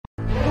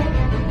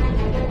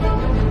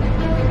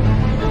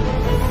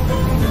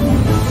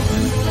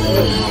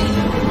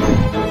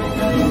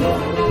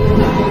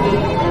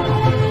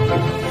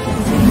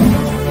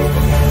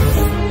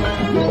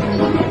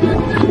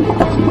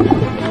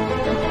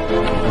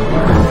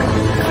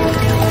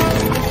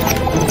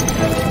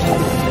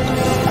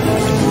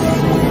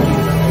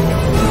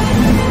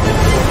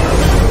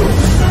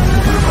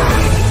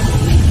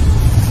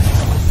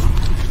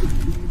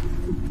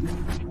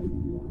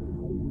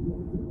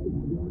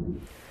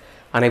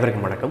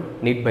அனைவருக்கும் வணக்கம்.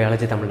 NEET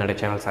biology Tamil Nadu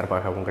channel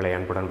சார்பாக உங்களை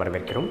அன்புடன்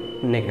வரவேற்கிறோம்.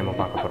 இன்றைக்கி நம்ம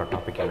பார்க்க போகிற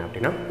டாபிக் என்ன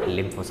அப்படின்னா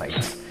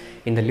லிம்போசைட்ஸ்.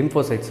 இந்த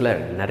லிம்போசைட்ஸில்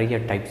நிறைய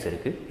டைப்ஸ்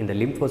இருக்குது. இந்த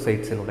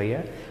லிம்போசைட்ஸினுடைய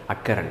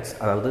அக்கரன்ஸ்,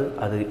 அதாவது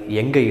அது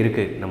எங்கே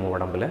இருக்குது நம்ம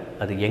உடம்பில்,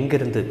 அது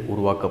எங்கேருந்து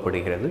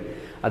உருவாக்கப்படுகிறது,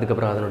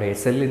 அதுக்கப்புறம் அதனுடைய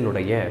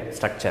செல்லினுடைய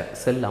ஸ்ட்ரக்சர்,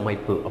 செல்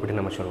அமைப்பு அப்படின்னு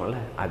நம்ம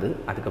சொல்லுவோம்ல அது,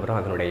 அதுக்கப்புறம்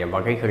அதனுடைய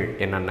வகைகள்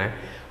என்னென்ன,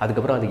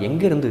 அதுக்கப்புறம் அது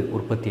எங்கேருந்து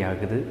உற்பத்தி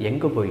ஆகுது,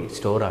 எங்கே போய்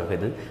ஸ்டோர்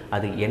ஆகுது,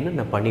 அது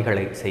என்னென்ன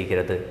பணிகளை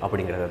செய்கிறது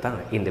அப்படிங்கிறத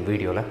தான் இந்த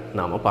வீடியோவில்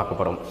நாம் பார்க்க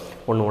போகிறோம்.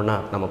 ஒன்று ஒன்றா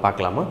நம்ம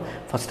பார்க்கலாமா?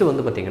 ஃபஸ்ட்டு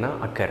வந்து பார்த்திங்கன்னா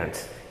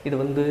அக்கரன்ஸ். இது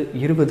வந்து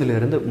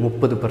 20லிருந்து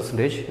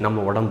 30%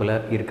 நம்ம உடம்பில்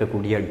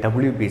இருக்கக்கூடிய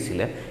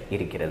WBCயில்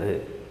இருக்கிறது.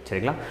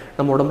 சரிங்களா?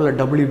 நம்ம உடம்புல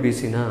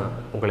WBCனா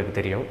உங்களுக்கு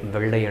தெரியும்,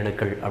 வெள்ளை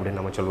அணுக்கள் அப்படின்னு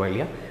நம்ம சொல்லுவோம்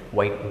இல்லையா,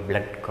 ஒயிட்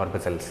பிளட்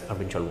கார்பசல்ஸ்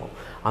அப்படின்னு சொல்லுவோம்.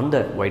 அந்த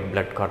ஒயிட்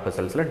பிளட்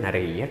கார்பசல்ஸில்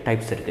நிறைய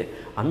டைப்ஸ் இருக்குது.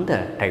 அந்த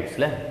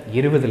டைப்ஸில்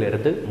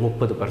 20லிருந்து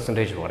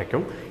 30%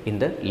 வரைக்கும்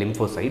இந்த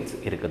லிம்போசைட்ஸ்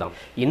இருக்குதாம்.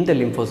 இந்த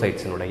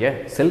லிம்போசைட்ஸினுடைய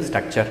செல்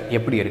ஸ்ட்ரக்சர்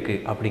எப்படி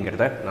இருக்குது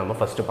அப்படிங்கிறத நம்ம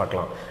ஃபஸ்ட்டு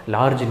பார்க்கலாம்.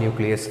 Large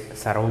nucleus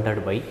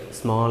surrounded by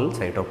small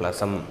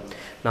cytoplasm.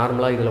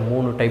 நார்மலாக இதில்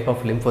 3 டைப்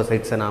ஆஃப்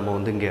லிம்போசைட்ஸை நாம்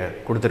வந்து இங்கே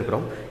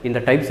கொடுத்துருக்குறோம். இந்த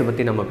டைப்ஸை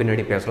பற்றி நம்ம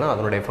பின்னாடி பேசலாம்,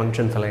 அதனுடைய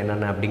ஃபங்க்ஷன்ஸ் எல்லாம்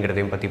என்னென்ன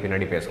அப்படிங்கிறதையும் பற்றி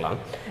பின்னாடி பேசலாம்.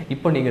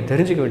 இப்போ நீங்கள்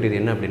தெரிஞ்சுக்க வேண்டியது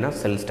என்ன அப்படின்னா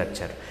செல்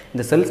ஸ்ட்ரக்சர்.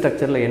 இந்த செல்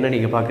ஸ்ட்ரக்சரில் என்ன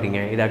நீங்கள்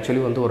பார்க்குறீங்க, இது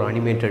ஆக்சுவலி வந்து ஒரு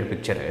அனிமேட்டட்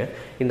பிக்சரு.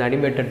 இந்த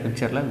அனிமேட்டட்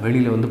பிக்சரில்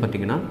வெளியில் வந்து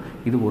பார்த்திங்கன்னா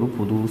இது ஒரு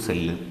புது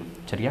செல்லு,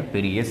 சரியா,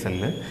 பெரிய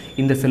செல்லு.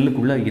 இந்த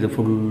செல்லுக்குள்ளே இது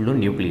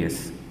ஃபுல்லும் நியூக்ளியஸ்,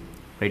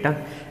 ரைட்டா?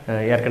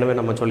 ஏற்கனவே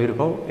நம்ம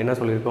சொல்லியிருக்கோம், என்ன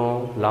சொல்லியிருக்கோம்,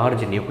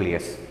 லார்ஜ்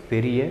நியூக்ளியஸ்,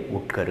 பெரிய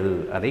உட்கரு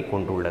அதை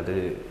கொண்டுள்ளது.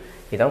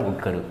 இதான்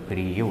உட்கரு,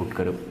 பெரிய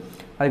உட்கரு.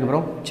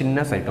 அதுக்கப்புறம்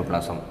சின்ன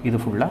சைட்டோபிளாசம், இது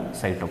ஃபுல்லாக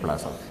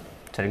சைட்டோபிளாசம்,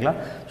 சரிங்களா?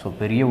 ஸோ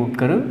பெரிய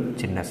உட்கரு,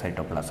 சின்ன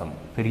சைட்டோபிளாசம்,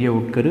 பெரிய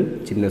உட்கரு,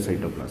 சின்ன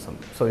சைட்டோபிளாசம்.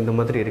 ஸோ இந்த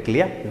மாதிரி இருக்கு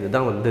இல்லையா,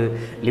 இதுதான் வந்து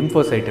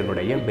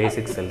லிம்போசைட்டினுடைய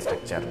பேசிக் செல்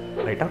ஸ்ட்ரக்சர்,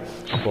 ரைட்டா?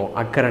 அப்போது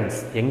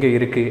அக்கரன்ஸ் எங்கே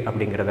இருக்குது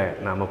அப்படிங்கிறத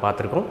நாம்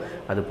பார்த்துருக்கோம்.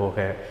 அது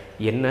போக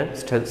என்ன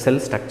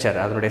செல்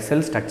ஸ்ட்ரக்சர், அதனுடைய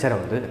செல் ஸ்ட்ரக்சரை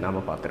வந்து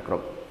நாம்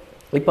பார்த்துருக்குறோம்.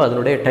 இப்போ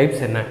அதனுடைய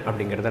டைப்ஸ் என்ன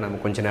அப்படிங்கிறத நம்ம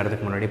கொஞ்சம்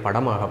நேரத்துக்கு முன்னாடி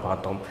படமாக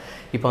பார்த்தோம்.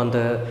 இப்போ அந்த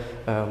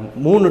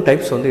 3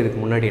 டைப்ஸ் வந்து இதுக்கு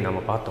முன்னாடி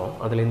நம்ம பார்த்தோம்.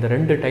 அதில் இந்த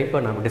 2 டைப்பை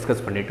நம்ம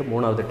டிஸ்கஸ் பண்ணிவிட்டு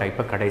 3வது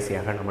டைப்பை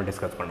கடைசியாக நம்ம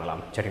டிஸ்கஸ்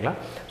பண்ணலாம், சரிங்களா?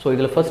 ஸோ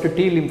இதில் first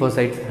T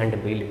lymphocytes and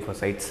B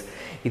lymphocytes.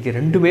 இது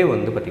ரெண்டுமே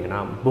வந்து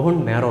பார்த்திங்கன்னா போன்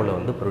மேரோவில்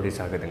வந்து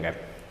ப்ரொடியூஸ் ஆகுதுங்க,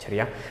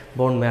 சரியா?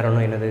 போன் மேரோனா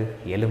என்னது,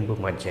 எலும்பு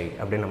மஜ்ஜை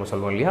அப்படின்னு நம்ம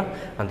சொல்லுவோம் இல்லையா,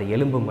 அந்த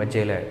எலும்பு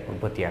மஜ்ஜையில்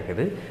உற்பத்தி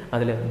ஆகுது.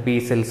 அதில் B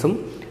செல்ஸும்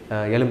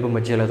எலும்பு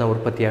மஜ்ஜையில் தான்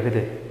உற்பத்தி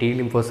ஆகுது, T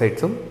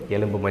லிம்போசைட்ஸும்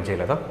எலும்பு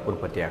மஜ்ஜையில் தான்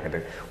உற்பத்தி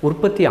ஆகுது.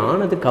 உற்பத்தி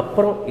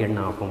ஆனதுக்கப்புறம் என்ன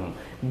ஆகும்,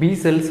 B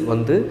செல்ஸ்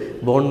வந்து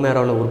போன்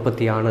மேரோவில்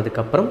உற்பத்தி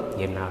ஆனதுக்கப்புறம்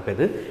என்ன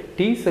ஆகுது,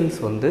 T செல்ஸ்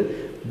வந்து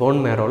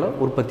போன் மேரோவில்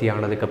உற்பத்தி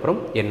ஆனதுக்கப்புறம்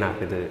என்ன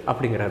ஆகுது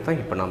அப்படிங்கிறது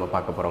தான் இப்போ நாம்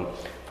பார்க்க போகிறோம்.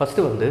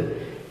 ஃபஸ்ட்டு வந்து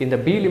இந்த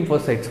B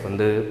லிம்போசைட்ஸ்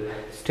வந்து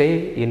ஸ்டே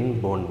இன்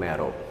போன்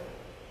மேரோ,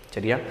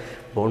 சரியா?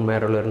 போன்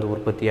மேரோவிலேருந்து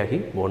உற்பத்தியாகி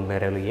போன்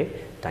மேரோவிலேயே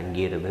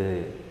தங்கிடுது,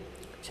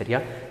 சரியா?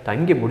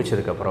 தங்கி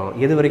முடிச்சதுக்கப்புறம்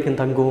எது வரைக்கும்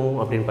தங்கும்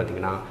அப்படின்னு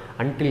பார்த்தீங்கன்னா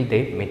அன்டில் தே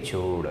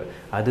மெச்சூர்டு,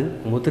 அது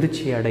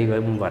முதிர்ச்சி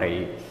அடைவும் வரை,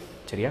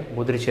 சரியா?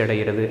 முதிர்ச்சி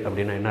அடைகிறது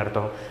அப்படின்னா என்ன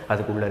அர்த்தம்,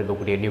 அதுக்குள்ளே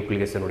இருக்கக்கூடிய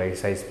நியூக்ளியஸினுடைய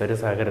சைஸ்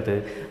பெருசாகிறது,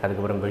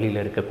 அதுக்கப்புறம்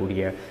வெளியில்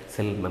இருக்கக்கூடிய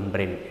செல்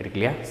மெம்பரேன் இருக்கு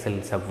இல்லையா,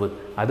 செல் சவ்வு,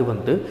 அது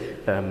வந்து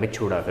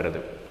மெச்சூர்ட்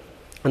ஆகிறது.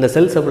 அந்த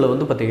செல் சவ்வில்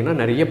வந்து பார்த்திங்கன்னா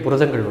நிறைய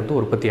புரதங்கள் வந்து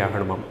உற்பத்தி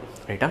ஆகணுமாம்,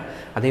 ரைட்டா?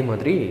 அதே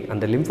மாதிரி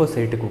அந்த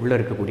லிம்போசைட்டுக்கு உள்ளே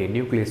இருக்கக்கூடிய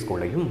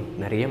நியூக்ளியஸ்குள்ளேயும்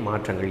நிறைய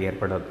மாற்றங்கள்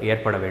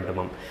ஏற்பட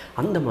வேண்டுமாம்.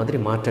 அந்த மாதிரி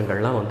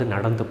மாற்றங்கள்லாம் வந்து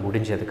நடந்து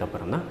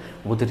முடிஞ்சதுக்கப்புறம் தான்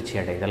முதிர்ச்சி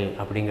அடைதல்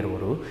அப்படிங்கிற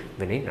ஒரு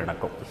வினை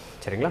நடக்கும்,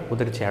 சரிங்களா?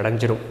 முதிர்ச்சி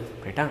அடைஞ்சிரும்,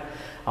 ரைட்டா?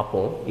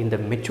 அப்போது இந்த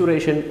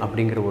மெச்சுரேஷன்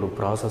அப்படிங்கிற ஒரு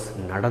ப்ராசஸ்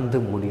நடந்து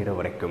முடிகிற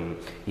வரைக்கும்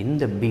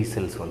இந்த B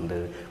செல்ஸ் வந்து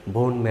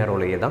போன்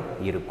மேரோலையே தான்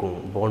இருக்கும்.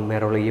 போன்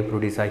மேரோலையே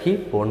ப்ரொடியூஸ் ஆகி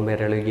போன்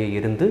மேரோலையே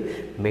இருந்து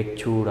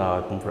மெச்சூர்ட்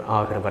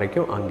ஆகிற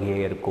வரைக்கும் அங்கேயே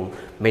இருக்கும்.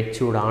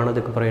 மெச்சூர்ட்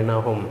ஆனதுக்கப்புறம் என்ன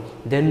ஆகும்,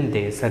 தென்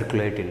தே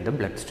circulate in the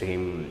blood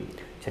stream,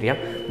 சரியா?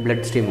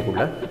 பிளட்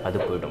ஸ்ட்ரீமுக்குள்ளே அது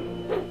போய்டும்.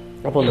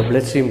 அப்போ அந்த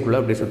பிளட்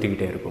ஸ்ட்ரீமுக்குள்ளே அப்படி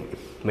சுற்றிக்கிட்டே இருக்கும்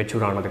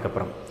மெச்சூர்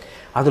ஆனதுக்கப்புறம்.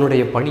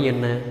 அதனுடைய பணி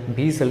என்ன,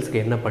 B செல்ஸ்க்கு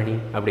என்ன பணி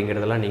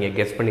அப்படிங்கிறதெல்லாம் நீங்கள்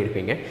கெஸ்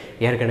பண்ணியிருப்பீங்க.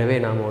 ஏற்கனவே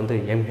நாம் வந்து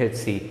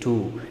MHC2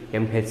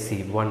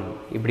 MHC1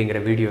 இப்படிங்கிற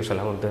வீடியோஸ்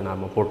எல்லாம் வந்து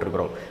நாம்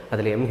போட்டிருக்கிறோம்.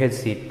 அதில்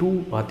MHC2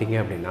 பார்த்திங்க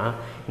அப்படின்னா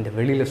இந்த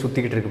வெளியில்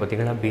சுற்றிக்கிட்டு இருக்குது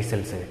பார்த்திங்களா B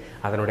செல்ஸு,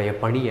 அதனுடைய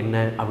பணி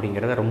என்ன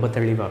அப்படிங்கிறத ரொம்ப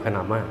தெளிவாக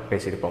நாம்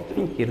பேசியிருப்போம்.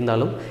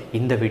 இருந்தாலும்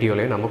இந்த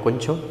வீடியோவில் நம்ம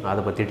கொஞ்சம்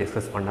அதை பற்றி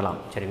டிஸ்கஸ்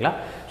பண்ணலாம், சரிங்களா?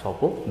 ஸோ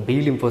அப்போது B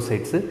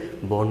லிம்போசைட்ஸு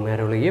போன்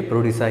மேரோலையே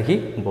ப்ரொடியூஸ் ஆகி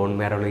போன்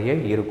மேரோலையே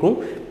இருக்கும்.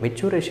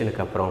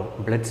 மெச்சுரேஷனுக்கு அப்புறம்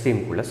பிளட்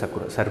ஸ்ட்ரீமுக்குள்ளே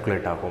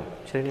சர்க்குலேட் ஆகும்,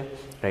 சரிங்களா?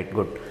 Right,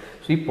 good.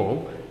 ஸோ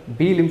இப்போது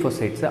B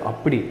லிம்போசைட்ஸை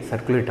அப்படி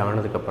சர்க்குலேட்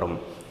ஆனதுக்கப்புறம்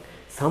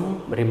சம்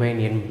ரிமைன்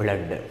இன்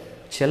பிளட்,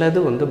 சிலது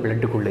வந்து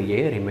பிளட்டுக்குள்ளேயே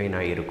ரிமைன்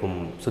ஆகிருக்கும்,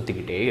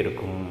 சுற்றிக்கிட்டே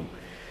இருக்கும்.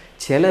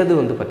 சிலது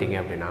வந்து பார்த்திங்க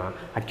அப்படின்னா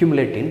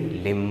accumulate in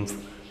lymph,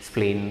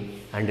 spleen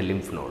and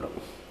lymph node.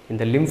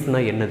 இந்த லிம்ஃப்னா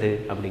என்னது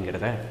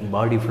அப்படிங்கிறத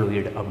பாடி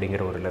ஃப்ளூயிட்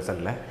அப்படிங்கிற ஒரு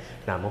லெசனில்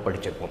நாம்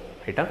படிச்சிருப்போம்,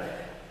 ரைட்டா?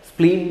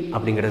 ஸ்ப்ளீன்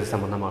அப்படிங்கிறது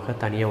சம்மந்தமாக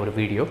தனியாக ஒரு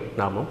வீடியோ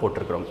நாம்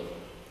போட்டிருக்கிறோம்.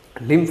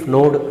 லிம்ஃப்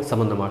நோடு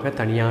சம்மந்தமாக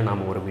தனியாக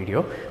நாம் ஒரு வீடியோ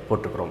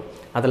போட்டுக்கிறோம்.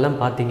 அதெல்லாம்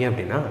பார்த்தீங்க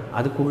அப்படின்னா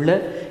அதுக்குள்ளே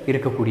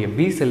இருக்கக்கூடிய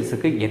பி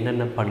செல்ஸுக்கு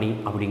என்னென்ன பணி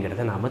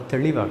அப்படிங்கிறத நாம்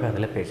தெளிவாக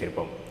அதில்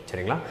பேசியிருப்போம்.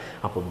 சரிங்களா?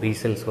 அப்போ பி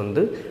செல்ஸ்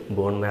வந்து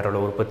போன்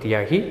மேரோவில்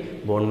உற்பத்தியாகி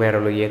போன்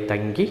மேரோலையே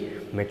தங்கி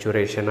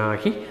மெச்சுரேஷன்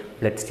ஆகி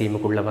பிளட்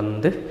ஸ்ட்ரீமுக்குள்ளே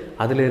வந்து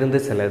அதிலிருந்து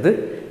சிலது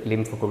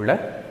லிம்ஃபுக்குள்ளே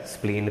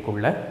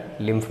ஸ்ப்ளீனுக்குள்ளே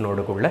லிம்ஃப்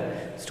நோடுக்குள்ளே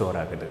ஸ்டோர்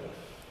ஆகுது.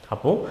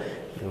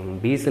 அப்போது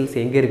பி செல்ஸ்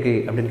எங்கே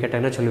இருக்குது அப்படின்னு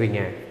கேட்டால் என்ன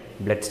சொல்லுவீங்க?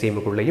 பிளட்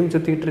ஸ்ட்ரீமுக்குள்ளேயும்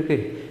சுற்றிட்டு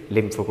இருக்குது,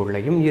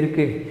 லிம்ஃபுக்குள்ளேயும்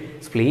இருக்குது,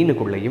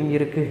 ஸ்ப்ளீனுக்குள்ளேயும்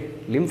இருக்குது,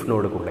 லிம்ஃப்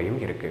நோடுக்குள்ளேயும்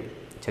இருக்குது.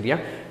 சரியா?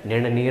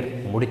 நிணநீர்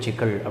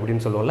முடிச்சுக்கள்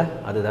அப்படின்னு சொல்லுவோம்ல,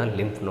 அதுதான்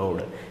லிம்ஃப்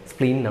நோடு.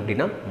 ஸ்ப்ளீன்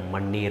அப்படின்னா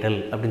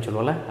மண்ணீரல் அப்படின்னு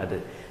சொல்லுவோம்ல, அது.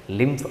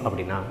 லிம்ஃப்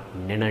அப்படின்னா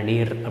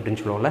நிணநீர்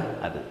அப்படின்னு சொல்லுவோம்ல,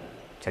 அது.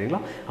 சரிங்களா?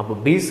 அப்போ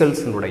பி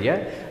செல்ஸினுடைய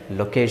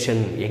லொக்கேஷன்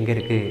எங்கே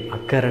இருக்குது,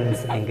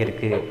 அக்கரன்ஸ் எங்கே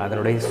இருக்குது,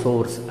 அதனுடைய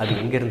சோர்ஸ் அது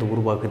எங்கேருந்து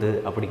உருவாகுது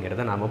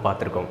அப்படிங்கிறத நாம்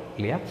பார்த்துருக்கோம்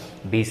இல்லையா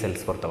பி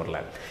செல்ஸ்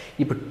பொறுத்தவரையில்.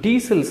 இப்போ டி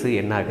செல்ஸு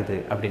என்ன ஆகுது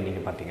அப்படின்னு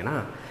நீங்கள் பார்த்தீங்கன்னா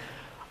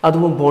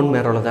அதுவும் போன்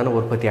மேரோவில் தானே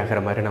உற்பத்தி ஆகிற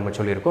மாதிரி நம்ம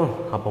சொல்லியிருக்கோம்.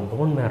 அப்போ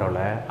போன்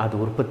மேரோவில் அது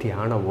உற்பத்தி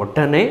ஆன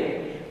உடனே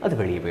அது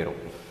வெளியே போயிடும்.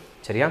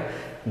 சரியா?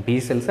 பி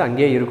செல்ஸ்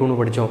அங்கேயே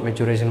இருக்குன்னு படித்தோம்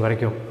மெச்சுரேஷன்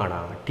வரைக்கும்.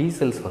 ஆனால் டி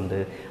செல்ஸ் வந்து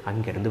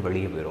அங்கேருந்து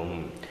வெளியே போயிடும்.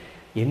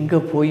 எங்கே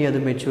போய் அது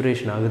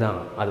மெச்சுரேஷன் ஆகுதான்?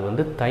 அது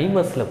வந்து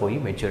தைமஸில் போய்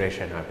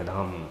மெச்சுரேஷன்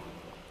ஆகுதாம்.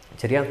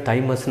 சரியா?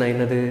 தைமஸ்னால்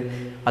என்னது?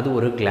 அது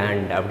ஒரு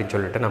கிளாண்ட் அப்படின்னு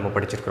சொல்லிட்டு நம்ம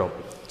படிச்சிருக்கிறோம்.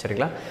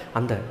 சரிங்களா?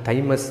 அந்த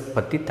தைமஸ்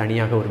பற்றி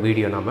தனியாக ஒரு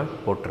வீடியோ நாம்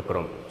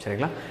போட்டிருக்கிறோம்.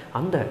 சரிங்களா?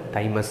 அந்த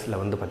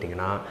தைமஸில் வந்து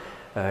பார்த்திங்கன்னா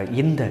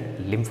இந்த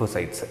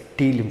லிம்போசைட்ஸ்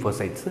டி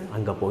லிம்போசைட்ஸ்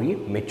அங்கே போய்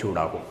மெச்சூர்ட்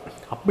ஆகும்.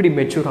 அப்படி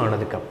மெச்சூர்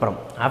ஆனதுக்கப்புறம்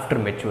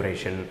ஆஃப்டர்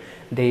மெச்சூரேஷன்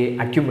தே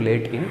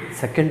அக்யூமுலேட் இன்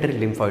secondary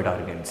lymphoid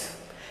organs.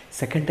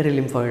 Secondary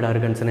lymphoid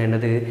ஆர்கன்ஸ்னால்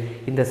என்னது?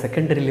 இந்த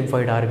செகண்டரி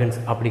லிம்ஃபாய்டு ஆர்கன்ஸ்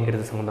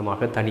அப்படிங்கிறது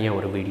சம்மந்தமாக தனியாக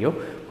ஒரு வீடியோ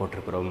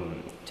போட்டிருக்கிறோம்.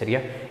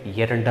 சரியா?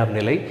 இரண்டாம்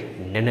நிலை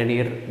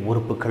நிணநீர்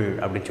உறுப்புகள்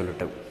அப்படின்னு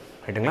சொல்லிட்டு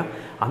ரைட்டுங்களா?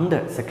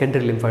 அந்த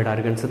செகண்டரி லிம்ஃபாய்டு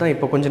ஆர்கன்ஸ் தான்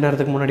இப்போ கொஞ்சம்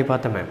நேரத்துக்கு முன்னாடி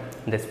பார்த்தோமே,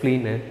 இந்த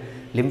ஸ்ப்ளீனு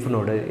லிம்ஃப்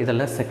நோடு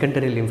இதெல்லாம்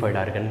செகண்டரி லிம்ஃபாய்டு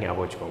ஆர்கன்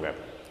ஞாபகம் வச்சுக்கோங்க.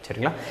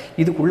 சரிங்களா?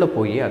 இதுக்குள்ளே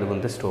போய் அது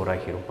வந்து ஸ்டோர்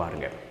ஆகிரும்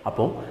பாருங்கள்.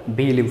 அப்போது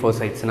பி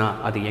லிம்போசைட்ஸ்னால்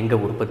அது எங்கே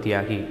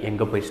உற்பத்தியாகி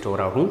எங்கே போய்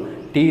ஸ்டோர் ஆகும்,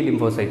 டி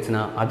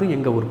லிம்போசைட்ஸ்னால் அது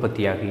எங்கே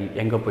உற்பத்தியாகி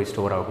எங்கே போய்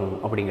ஸ்டோர் ஆகும்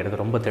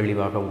அப்படிங்கிறது ரொம்ப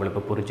தெளிவாக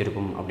உங்களுக்கு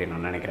புரிஞ்சிருக்கும் அப்படின்னு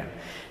நான் நினைக்கிறேன்.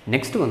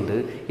 நெக்ஸ்ட்டு வந்து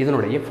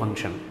இதனுடைய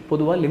ஃபங்க்ஷன்.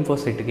 பொதுவாக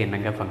லிம்போசைட்டுக்கு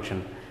என்னங்க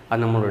ஃபங்க்ஷன்?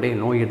 அது நம்மளுடைய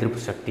நோய் எதிர்ப்பு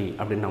சக்தி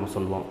அப்படின்னு நம்ம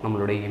சொல்லுவோம்.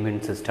 நம்மளுடைய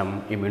இம்யூன் சிஸ்டம்,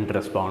 இம்யூன்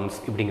ரெஸ்பான்ஸ்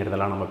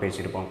இப்படிங்கிறதெல்லாம் நம்ம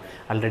பேசியிருப்போம்.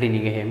 ஆல்ரெடி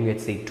நீங்கள்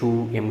MHC2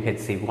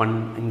 MHC1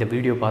 இந்த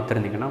வீடியோ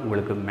பார்த்துருந்தீங்கன்னா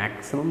உங்களுக்கு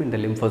மேக்ஸிமம் இந்த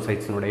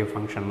லிம்போசைட்ஸினுடைய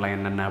ஃபங்க்ஷன்லாம்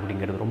என்னென்ன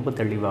அப்படிங்கிறது ரொம்ப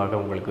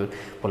தெளிவாக உங்களுக்கு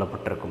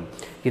புலப்பட்டிருக்கும்.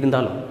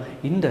 இருந்தாலும்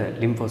இந்த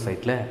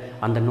லிம்போசைட்டில்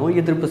அந்த நோய்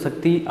எதிர்ப்பு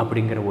சக்தி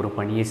அப்படிங்கிற ஒரு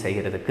பணியை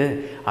செய்கிறதுக்கு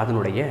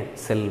அதனுடைய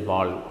செல்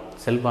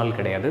வால்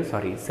கிடையாது,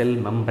 செல்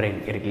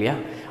மெம்பரேன் இருக்கு இல்லையா?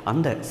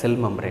 அந்த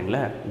செல்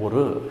மெம்பரேனில்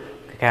ஒரு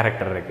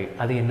கேரக்டர் இருக்குது.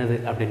 அது என்னது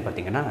அப்படின்னு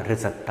பார்த்தீங்கன்னா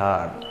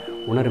ரிசப்டார்,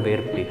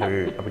 உணர்வேற்பிகள்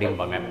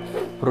அப்படிம்பாங்க.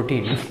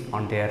 Proteins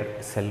on their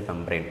sell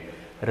membrane,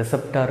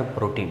 receptor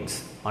proteins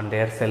on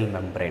their sell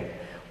membrane,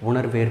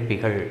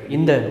 உணர்வேற்பிகள்.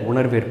 இந்த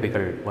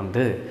உணர்வேற்பிகள்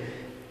வந்து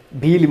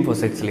பி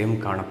லிம்போசைட்ஸ்லேயும்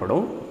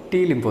காணப்படும்,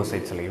 டி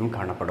லிம்போசைட்ஸ்லேயும்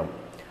காணப்படும்.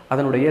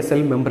 அதனுடைய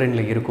செல்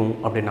மெம்பரேனில் இருக்கும்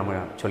அப்படின்னு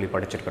நம்ம சொல்லி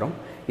படிச்சிருக்கிறோம்.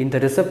 இந்த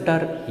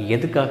ரிசப்டார்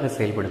எதுக்காக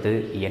செயல்படுது,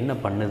 என்ன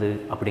பண்ணுது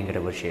அப்படிங்கிற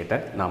விஷயத்தை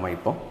நாம்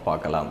இப்போ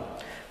பார்க்கலாம்.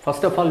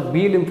 ஃபர்ஸ்ட் ஆஃப் ஆல்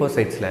பி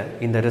லிம்போசைட்ஸில்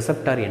இந்த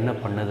ரிசப்டார் என்ன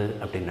பண்ணுது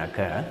அப்படின்னாக்க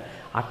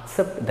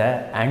accept the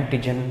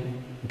antigen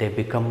they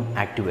become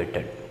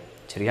activated.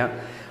 சரியா?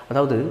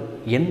 அதாவது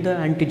எந்த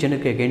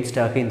ஆன்டிஜனுக்கு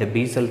எகென்ஸ்டாக இந்த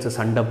பி செல்ஸ்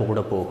சண்டை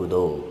போட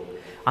போகுதோ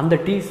அந்த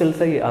டி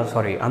செல்ஸை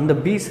அந்த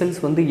பி செல்ஸ்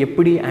வந்து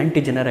எப்படி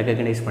ஆன்டிஜனை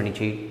ரெகக்னைஸ்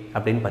பண்ணிச்சு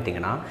அப்படின்னு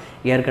பார்த்தீங்கன்னா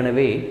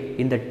ஏற்கனவே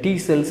இந்த டி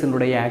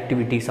செல்ஸினுடைய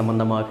ஆக்டிவிட்டி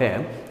சம்மந்தமாக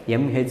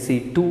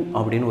MHC2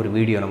 அப்படின்னு ஒரு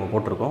வீடியோ நம்ம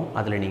போட்டிருக்கோம்.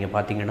 அதில் நீங்கள்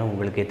பார்த்தீங்கன்னா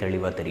உங்களுக்கே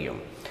தெளிவாக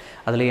தெரியும்.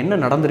 அதில் என்ன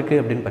நடந்திருக்கு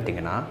அப்படின்னு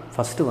பார்த்தீங்கன்னா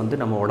ஃபஸ்ட்டு வந்து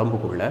நம்ம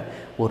உடம்புக்குள்ளே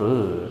ஒரு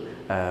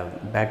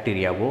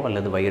பாக்டீரியாவோ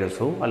அல்லது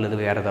வைரஸோ அல்லது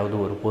வேறு ஏதாவது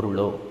ஒரு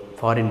பொருளோ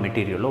ஃபாரின்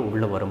மெட்டீரியலோ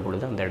உள்ளே வரும்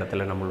பொழுது அந்த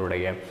இடத்துல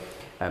நம்மளுடைய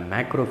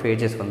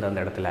மேக்ரோஃபேஜஸ் வந்து அந்த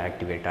இடத்துல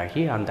ஆக்டிவேட்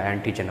ஆகி அந்த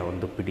ஆன்டிஜனை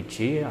வந்து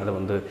பிடிச்சி அதை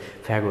வந்து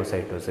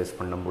ஃபேகோசைட்டோசிஸ்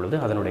பண்ணும் பொழுது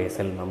அதனுடைய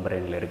செல்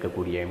மெம்பரேனில்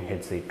இருக்கக்கூடிய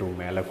MHC2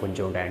 மேலே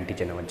கொஞ்சோண்டு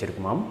ஆன்டிஜனை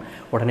வச்சுருக்குமாம்.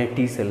 உடனே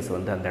டி செல்ஸ்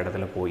வந்து அந்த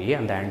இடத்துல போய்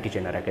அந்த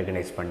ஆன்டிஜனை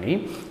ரெக்கக்னைஸ் பண்ணி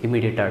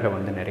இமீடியட்டாக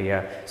வந்து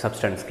நிறைய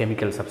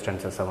கெமிக்கல்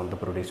சப்ஸ்டன்சஸை வந்து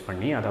ப்ரொடியூஸ்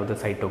பண்ணி, அதாவது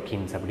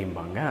சைட்டோகின்ஸ்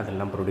அப்படிம்பாங்க,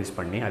 அதெல்லாம் ப்ரொடியூஸ்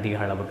பண்ணி அதிக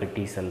அளவுக்கு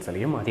டி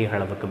செல்ஸ்லையும் அதிக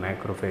அளவுக்கு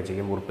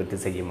மேக்ரோஃபேஜையும் உற்பத்தி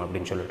செய்யும்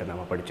அப்படின்னு சொல்லிட்டு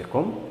நம்ம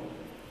படிச்சிருக்கோம்.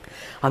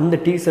 அந்த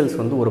டி செல்ஸ்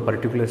வந்து ஒரு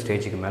பர்டிகுலர்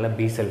ஸ்டேஜுக்கு மேலே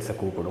பி செல்ஸை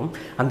கூப்பிடும்.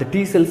 அந்த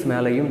டி செல்ஸ்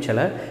மேலேயும்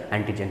சில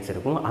ஆன்டிஜென்ஸ்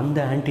இருக்கும். அந்த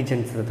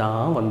ஆன்டிஜென்ஸ்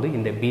தான் வந்து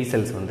இந்த பி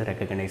செல்ஸ் வந்து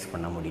ரெக்கக்னைஸ்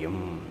பண்ண முடியும்.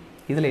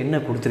 இதில் என்ன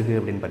கொடுத்துருக்கு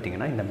அப்படின்னு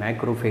பார்த்தீங்கன்னா இந்த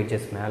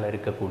மேக்ரோஃபேஜஸ் மேலே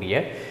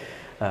இருக்கக்கூடிய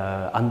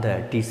அந்த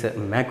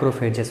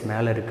மேக்ரோஃபேஜஸ்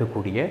மேலே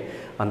இருக்கக்கூடிய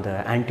அந்த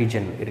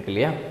ஆன்டிஜன் இருக்கு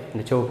இல்லையா,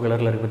 இந்த சிவப்பு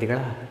கலரில் இருக்குது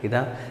பார்த்தீங்களா,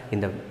 இதான்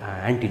இந்த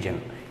ஆன்டிஜன்.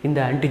 இந்த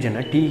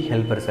ஆன்டிஜனை டி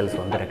ஹெல்பர் செல்ஸ்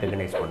வந்து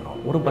ரெக்கக்னைஸ் பண்ணோம்.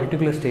 ஒரு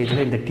பர்டிகுலர்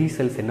ஸ்டேஜில் இந்த டி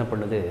செல்ஸ் என்ன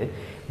பண்ணுது,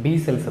 பி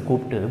செல்ஸை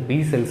கூப்பிட்டு பி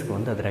செல்ஸுக்கு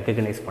வந்து அதை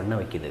ரெக்கக்னைஸ் பண்ண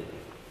வைக்குது.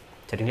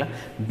 சரிங்களா?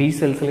 பி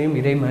செல்ஸ்லேயும்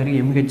இதே மாதிரி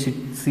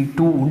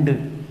MHC2 உண்டு.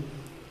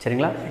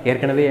 சரிங்களா?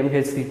 ஏற்கனவே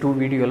MHC2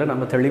 வீடியோவில்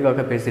நம்ம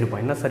தெளிவாக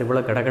பேசியிருப்போம். என்ன சார்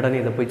இவ்வளோ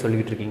கடகடன்னு இதை போய்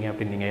சொல்லிக்கிட்டு இருக்கீங்க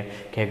அப்படின்னு நீங்கள்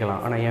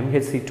கேட்கலாம். ஆனால்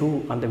MHC2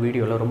 அந்த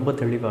வீடியோவில் ரொம்ப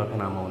தெளிவாக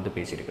நாம் வந்து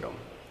பேசியிருக்கிறோம்.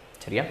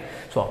 சரியா?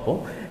 ஸோ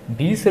அப்போது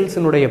பி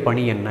செல்ஸினுடைய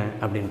பணி என்ன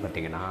அப்படின்னு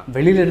பார்த்தீங்கன்னா,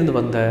 வெளியிலேருந்து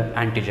வந்த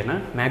ஆன்டிஜனை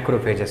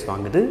மேக்ரோஃபேஜஸ்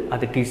வாங்குது,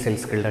 அது டி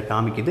செல்ஸ்களில்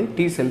காமிக்குது.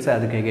 டி செல்ஸை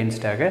அதுக்கு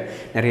எகென்ஸ்டாக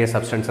நிறைய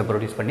சப்ஸ்டன்ஸை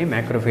ப்ரொடியூஸ் பண்ணி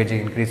மேக்ரோஃபேஜை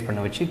இன்க்ரீஸ் பண்ண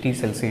வச்சு, டி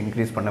செல்ஸை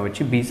இன்க்ரீஸ் பண்ண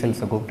வச்சு, பி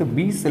செல்ஸை கூப்பிட்டு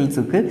பி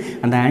செல்ஸுக்கு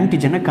அந்த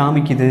ஆன்டிஜனை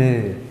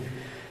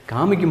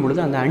காமிக்கும்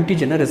பொழுது அந்த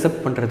ஆன்டிஜனை ரிசீவ்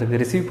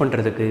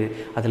பண்ணுறதுக்கு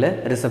அதில்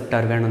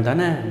ரிசெப்டார் வேணும்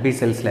தானே பி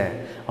செல்ஸில்.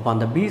 அப்போ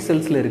அந்த பி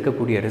செல்ஸில்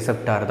இருக்கக்கூடிய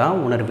ரிசெப்டார் தான்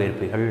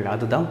உணர்வேற்பிகள்,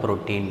 அதுதான்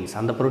ப்ரோட்டீன்ஸ்.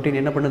 அந்த ப்ரோட்டீன்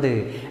என்ன பண்ணுது?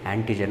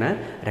 ஆன்டிஜனை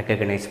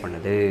ரெக்கக்னைஸ்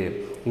பண்ணுது.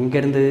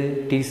 இங்கேருந்து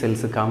டி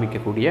செல்ஸு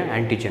காமிக்கக்கூடிய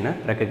ஆன்டிஜனை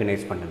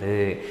ரெக்கக்னைஸ் பண்ணுது.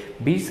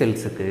 பி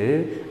செல்ஸுக்கு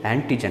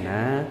ஆன்டிஜனை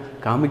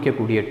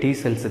காமிக்கக்கூடிய டி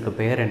செல்ஸுக்கு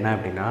பேர் என்ன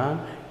அப்படின்னா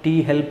டி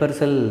ஹெல்பர்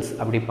செல்ஸ்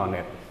அப்படிப்பாங்க.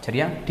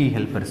 சரியா? D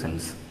helper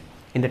cells.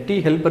 இந்த டி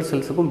ஹெல்பர்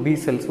செல்ஸுக்கும் பி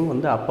செல்ஸும்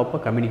வந்து அப்பப்போ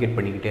கம்யூனிகேட்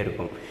பண்ணிக்கிட்டே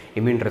இருக்கும்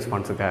இம்யூன்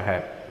ரெஸ்பான்ஸுக்காக.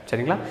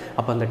 சரிங்களா?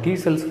 அப்போ அந்த டி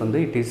செல்ஸ் வந்து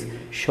it is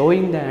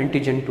showing the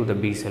antigen to the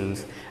B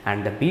cells.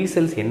 And the B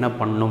cells என்ன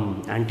பண்ணும்?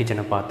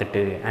 ஆன்டிஜனை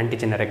பார்த்துட்டு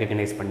ஆன்டிஜனை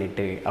ரெக்கக்னைஸ்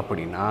பண்ணிவிட்டு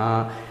அப்படின்னா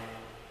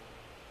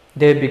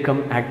தே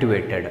பிகம்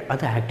ஆக்டிவேட்டட்.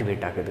 அது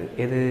ஆக்டிவேட் ஆகுது.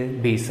 எது?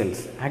 பி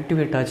செல்ஸ்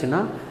ஆக்டிவேட்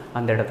ஆச்சுன்னா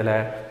அந்த இடத்துல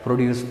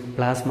produce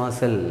plasma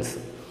cells.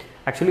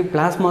 Actually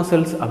plasma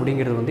cells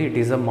அப்படிங்கிறது வந்து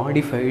it is a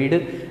modified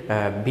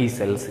B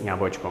cells,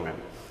 ஞாபகம் வச்சுக்கோங்க.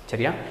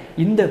 சரியா?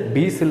 இந்த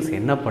பி செல்ஸ்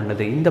என்ன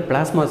பண்ணுது? இந்த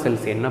பிளாஸ்மா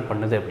செல்ஸ் என்ன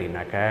பண்ணுது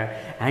அப்படின்னாக்க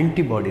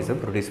ஆன்டிபாடிஸை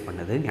ப்ரொடியூஸ்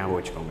பண்ணுது, ஞாபகம்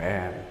வச்சுக்கோங்க.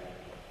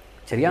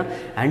 சரியா?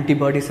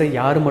 ஆன்டிபாடிஸை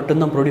யார்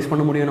மட்டும்தான் ப்ரொடியூஸ்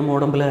பண்ண முடியும் நம்ம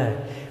உடம்புல?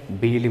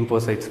 பி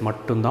லிம்போசைட்ஸ்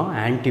மட்டும்தான்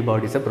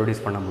ஆன்டிபாடிஸை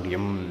ப்ரொடியூஸ் பண்ண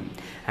முடியும்.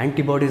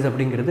 ஆன்டிபாடிஸ்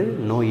அப்படிங்கிறது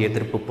நோய்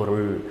எதிர்ப்பு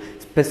பொருள்.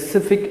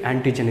 ஸ்பெசிஃபிக்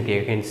ஆன்டிஜனுக்கு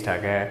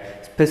எகென்ஸ்டாக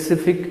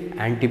ஸ்பெசிஃபிக்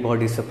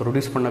ஆன்டிபாடிஸை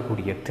ப்ரொடியூஸ்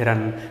பண்ணக்கூடிய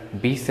திறன்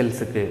பி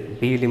செல்ஸுக்கு,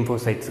 பி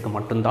லிம்போசைட்ஸுக்கு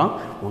மட்டும்தான்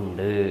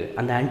உண்டு.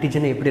 அந்த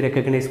ஆன்டிஜனை எப்படி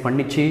ரெக்கக்னைஸ்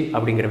பண்ணிச்சு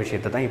அப்படிங்கிற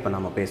விஷயத்தை தான் இப்போ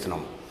நம்ம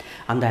பேசணும்.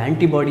 அந்த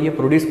ஆன்டிபாடியை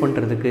ப்ரொடியூஸ்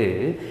பண்ணுறதுக்கு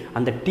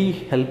அந்த டி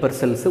ஹெல்பர்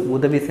செல்ஸு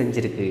உதவி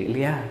செஞ்சுருக்கு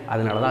இல்லையா?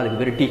 அதனால தான் அதுக்கு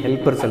பேர் டி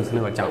ஹெல்பர்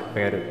செல்ஸ்னு வச்சான்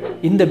பேர்.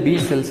 இந்த பி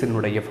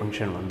செல்ஸினுடைய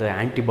ஃபங்க்ஷன் வந்து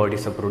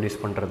ஆன்டிபாடிஸை ப்ரொடியூஸ்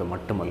பண்ணுறது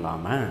மட்டும்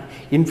இல்லாமல்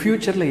இன்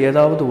ஃப்யூச்சரில்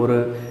ஏதாவது ஒரு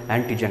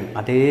ஆன்டிஜன்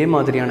அதே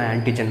மாதிரியான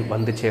ஆன்டிஜன்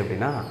வந்துச்சு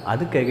அப்படின்னா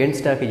அதுக்கு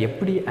எகென்ஸ்டாக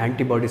எப்படி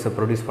ஆன்டிபாடிஸை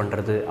ப்ரொடியூஸ்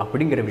பண்ணுறது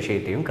அப்படிங்கிற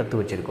விஷயத்தையும்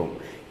கற்று வச்சுருக்கோம்.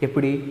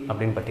 எப்படி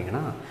அப்படின்னு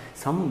பார்த்தீங்கன்னா,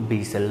 some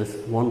B cells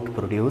won't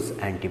produce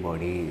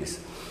antibodies.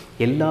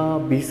 எல்லா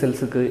பி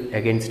செல்ஸுக்கு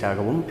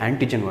எகென்ஸ்டாகவும்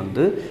ஆன்டிஜன்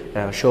வந்து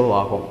ஷோ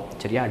ஆகும்.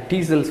 சரியா? டி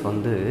செல்ஸ்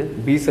வந்து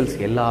பி செல்ஸ்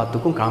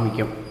எல்லாத்துக்கும்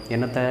காமிக்கும்.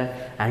 என்னத்தை?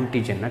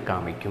 ஆன்டிஜனை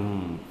காமிக்கும்.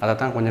 அதை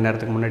தான் கொஞ்சம்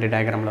நேரத்துக்கு முன்னாடி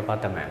டயக்ராமில்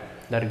பார்த்தோமே,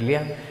 இதாக இருக்கு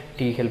இல்லையா?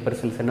 டி ஹெல்பர்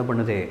செல்ஸ் என்ன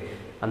பண்ணுது?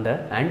 அந்த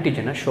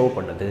ஆன்டிஜனை ஷோ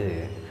பண்ணுது.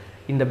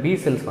 இந்த பி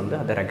செல்ஸ் வந்து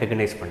அதை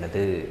ரெக்கக்னைஸ்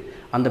பண்ணுது.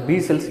 அந்த பி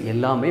செல்ஸ்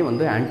எல்லாமே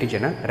வந்து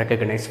ஆன்டிஜனை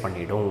ரெக்கக்னைஸ்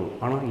பண்ணிடும்.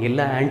 ஆனால்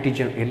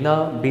எல்லா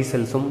பி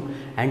செல்ஸும்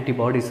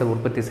ஆன்டிபாடிஸை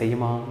உற்பத்தி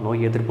செய்யுமா?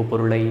 நோய் எதிர்ப்பு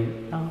பொருளை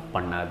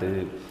பண்ணாது.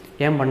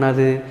 ஏன்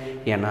பண்ணாது?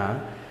 ஏன்னா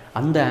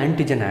அந்த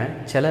ஆன்டிஜனை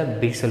சில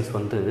பி செல்ஸ்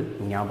வந்து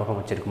ஞாபகம்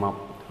வச்சுருக்குமா.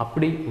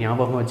 அப்படி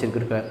ஞாபகம்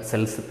வச்சுருக்கிற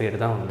செல்ஸ்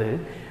பேர் தான் வந்து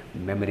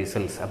மெமரி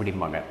செல்ஸ்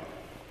அப்படிம்பாங்க.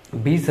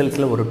 பி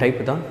செல்ஸில் ஒரு டைப்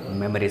தான்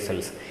மெமரி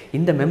செல்ஸ்.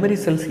 இந்த மெமரி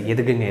செல்ஸ்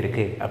எதுக்குங்க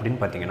இருக்குது அப்படின்னு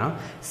பார்த்தீங்கன்னா,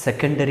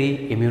 செகண்டரி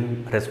இம்யூன்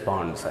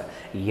ரெஸ்பான்ஸ்,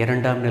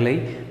 இரண்டாம் நிலை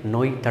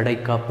நோய்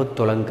தடைக்காப்பு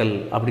தொலங்கல்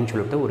அப்படின்னு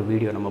சொல்லிட்டு ஒரு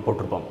வீடியோ நம்ம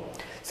போட்டிருப்போம்.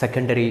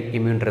 செகண்டரி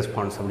இம்யூன்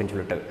ரெஸ்பான்ஸ் அப்படின்னு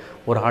சொல்லிட்டு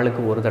ஒரு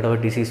ஆளுக்கு ஒரு தடவை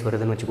டிசீஸ்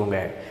வருதுன்னு வச்சுக்கோங்க.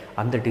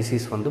 அந்த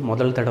டிசீஸ் வந்து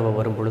முதல் தடவை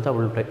வரும் பொழுது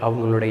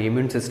அவங்களுடைய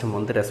இம்யூன் சிஸ்டம்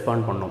வந்து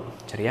ரெஸ்பாண்ட் பண்ணும்.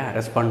 சரியா?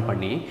 ரெஸ்பாண்ட்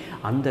பண்ணி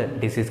அந்த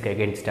டிசீஸ்க்கு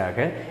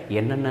எகென்ஸ்டாக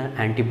என்னென்ன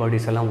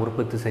ஆன்டிபாடிஸ் எல்லாம்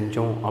உற்பத்தி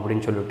செஞ்சோம்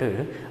அப்படின்னு சொல்லிட்டு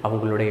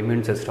அவங்களுடைய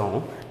இம்யூன்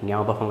சிஸ்டம்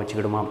ஞாபகம்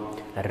வச்சுக்கிடுமா.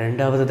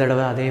 ரெண்டாவது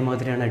தடவை அதே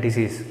மாதிரியான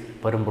டிசீஸ்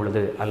வரும்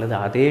பொழுது அல்லது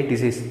அதே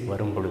டிசீஸ்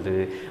வரும் பொழுது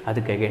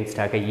அதுக்கு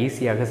எகென்ஸ்டாக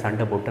ஈஸியாக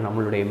சண்டை போட்டு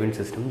நம்மளுடைய இம்யூன்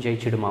சிஸ்டம்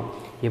ஜெயிச்சிடுமா.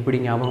 எப்படி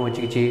ஞாபகம்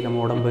வச்சுக்கிச்சு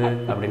நம்ம உடம்பு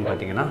அப்படின்னு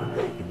பார்த்தீங்கன்னா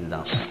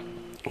இதுதான்.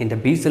 இந்த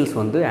பி செல்ஸ்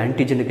வந்து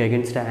ஆன்டிஜனுக்கு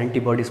எகென்ஸ்டாக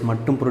ஆன்டிபாடிஸ்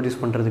மட்டும் ப்ரொடியூஸ்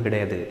பண்ணுறது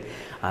கிடையாது.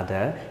 அதை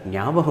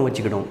ஞாபகம்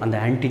வச்சுக்கிடும். அந்த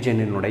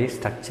ஆன்டிஜனினுடைய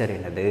ஸ்ட்ரக்சர்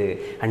என்னது,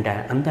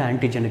 அந்த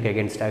ஆன்டிஜனுக்கு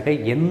எகென்ஸ்டாக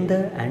எந்த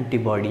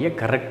ஆன்டிபாடியை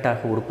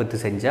கரெக்டாக உற்பத்தி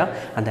செஞ்சால்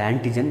அந்த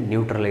ஆன்டிஜன்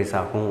நியூட்ரலைஸ்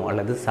ஆகும்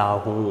அல்லது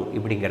சாகும்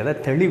இப்படிங்கிறத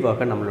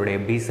தெளிவாக நம்மளுடைய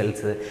பி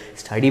செல்ஸு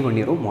ஸ்டடி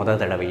பண்ணிடும்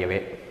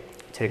தடவையவே.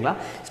 சரிங்களா?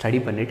 ஸ்டடி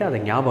பண்ணிவிட்டு அதை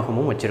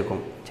ஞாபகமும்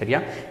வச்சுருக்கோம். சரியா?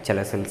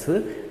 சில செல்ஸு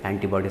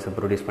ஆன்டிபாடிஸை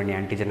ப்ரொடியூஸ் பண்ணி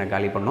ஆன்டிஜனை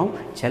காலி பண்ணோம்.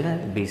 சில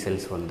பி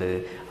செல்ஸ் வந்து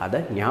அதை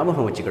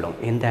ஞாபகம் வச்சுக்கிடும்,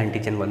 எந்த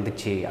ஆன்டிஜன்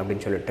வந்துச்சு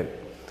அப்படின்னு சொல்லிட்டு.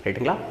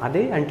 ரைட்டுங்களா?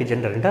 அதே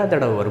ஆன்டிஜன் ரெண்டாவது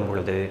தடவை வரும்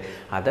பொழுது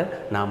அதை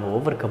நாம்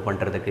ஓவர் கம்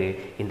பண்ணுறதுக்கு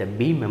இந்த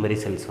பி மெமரி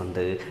செல்ஸ்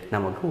வந்து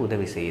நமக்கு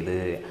உதவி செய்யுது.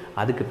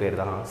 அதுக்கு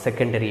பேர் தான்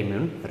செகண்டரி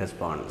இம்யூன்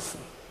ரெஸ்பான்ஸ்.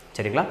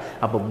 சரிங்களா?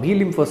 அப்போ பி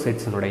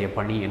லிம்போசைட்ஸினுடைய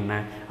பணி என்ன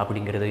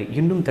அப்படிங்கிறது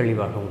இன்னும்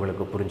தெளிவாக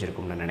உங்களுக்கு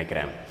புரிஞ்சிருக்கும்னு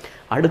நினைக்கிறேன்.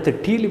 அடுத்து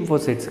டி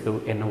லிம்போசைட்ஸுக்கு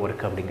என்ன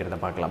ஒர்க் அப்படிங்கிறத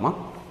பார்க்கலாமா?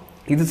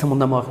 இது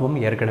சம்பந்தமாகவும்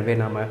ஏற்கனவே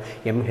நாம்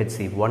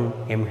MHC1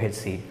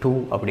 MHC2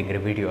 அப்படிங்கிற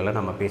வீடியோவில்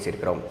நம்ம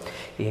பேசியிருக்கிறோம்.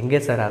 எங்கே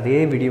சார் அதே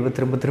வீடியோவை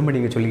திரும்ப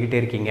நீங்கள் சொல்லிக்கிட்டே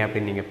இருக்கீங்க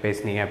அப்படின்னு நீங்கள்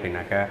பேசுனீங்க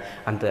அப்படின்னாக்கா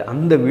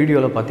அந்த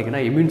வீடியோவில்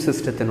பார்த்தீங்கன்னா இம்யூன்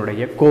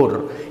சிஸ்டத்தினுடைய கோர்,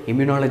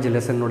 இம்யூனாலஜி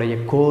லெசனுடைய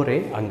கோரே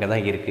அங்கே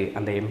தான் இருக்குது,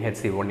 அந்த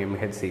MHC1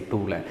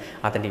 MHC2வில்.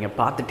 அதை நீங்கள்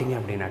பார்த்துட்டீங்க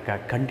அப்படின்னாக்கா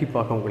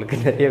கண்டிப்பாக உங்களுக்கு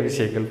நிறைய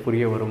விஷயங்கள்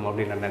புரிய வரும்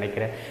அப்படின்னு நான்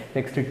நினைக்கிறேன்.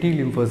 நெக்ஸ்ட்டு T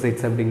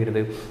lymphocytes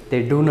அப்படிங்கிறது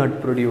they do not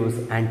produce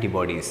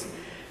antibodies.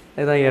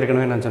 இதான்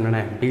ஏற்கனவே நான்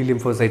சொன்னேன், B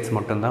lymphocytes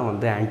மட்டும்தான்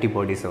வந்து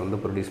ஆன்டிபாடிஸை வந்து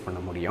ப்ரொடியூஸ் பண்ண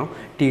முடியும்.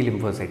 T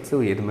lymphocytes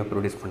எதுவுமே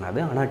ப்ரொடியூஸ் பண்ணாது.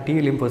 ஆனால் T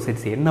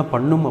lymphocytes என்ன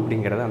பண்ணும்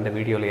அப்படிங்கிறத அந்த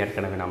வீடியோவில்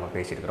ஏற்கனவே நம்ம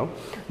பேசியிருக்கிறோம்.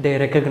 தே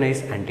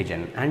ரெக்கக்னைஸ்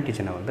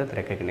ஆன்டிஜனை வந்து அது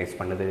ரெக்கக்னைஸ்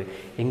பண்ணுது.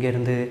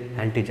 இங்கேருந்து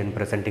ஆன்டிஜன்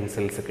ப்ரெசென்டிங்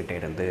செல்ஸுக்கிட்டே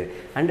இருந்து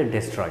அண்ட்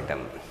டெஸ்ட்ராய்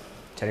தம்.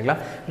 சரிங்களா?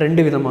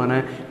 2 விதமான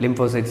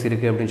லிம்போசைட்ஸ்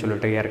இருக்குது அப்படின்னு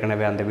சொல்லிட்டு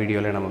ஏற்கனவே அந்த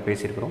வீடியோவில் நம்ம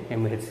பேசியிருக்கிறோம்.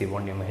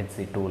 MHC1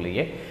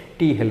 MHC2லேயே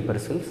T helper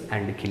cells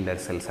and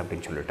killer cells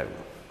அப்படின்னு சொல்லிட்டு.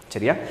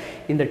 சரியா?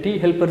 இந்த T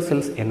helper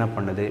cells என்ன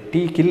பண்ணுது,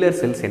 T killer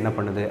cells என்ன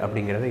பண்ணுது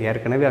அப்படிங்கிறத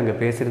ஏற்கனவே அங்கே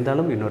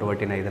பேசியிருந்தாலும் இன்னொரு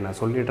வாட்டி நான் இதை நான்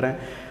சொல்லிடுறேன்.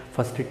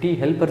 ஃபஸ்ட்டு T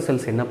helper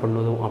cells என்ன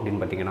பண்ணுதும் அப்படின்னு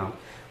பார்த்தீங்கன்னா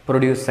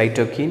produce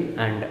சைட்டோகின்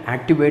and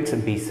activates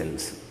B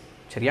cells.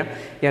 சரியா?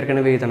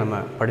 ஏற்கனவே இதை நம்ம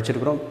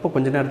படிச்சிருக்கிறோம். இப்போ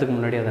கொஞ்ச நேரத்துக்கு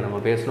முன்னாடி அதை நம்ம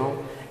பேசினோம்.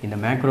 இந்த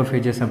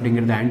மேக்ரோஃபேஜஸ்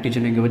அப்படிங்கிறது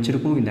ஆன்டிஜன் இங்கே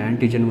வச்சுருக்கோம். இந்த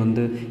ஆன்டிஜன்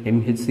வந்து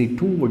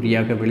MHC2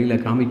 வழியாக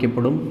வெளியில்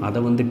காமிக்கப்படும்.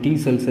 அதை வந்து T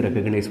cells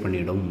ரெக்கக்னைஸ்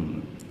பண்ணிடும்.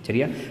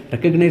 சரியா?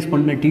 ரெக்கக்னைஸ்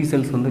பண்ண T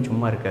cells வந்து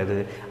சும்மா இருக்காது.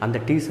 அந்த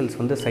T cells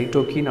வந்து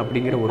சைட்டோகின்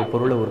அப்படிங்கிற ஒரு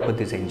பொருளை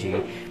உற்பத்தி செஞ்சு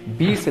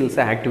B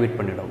cells-ஐ ஆக்டிவேட்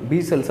பண்ணிடும்.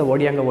 B cells-ஐ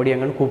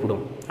ஓடியாங்கன்னு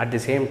கூப்பிடும். At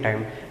the same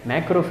time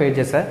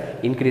மேக்ரோஃபேஜஸை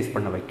increase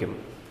பண்ண வைக்கும்.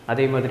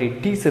 அதே மாதிரி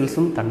T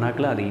cells-உம்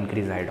தன்னாக்கில் அது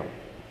இன்க்ரீஸ் ஆகிடும்.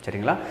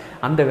 சரிங்களா?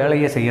 அந்த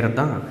வேலையை செய்கிறது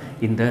தான்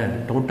இந்த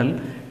டோட்டல்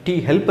T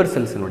helper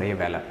cells-னுடைய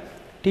வேலை.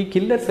 T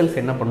killer cells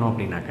என்ன பண்ணும்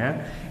அப்படின்னாக்க,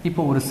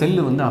 இப்போ ஒரு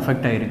செல்லு வந்து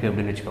அஃபெக்ட் ஆகிருக்கு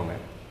அப்படின்னு வச்சுக்கோங்க.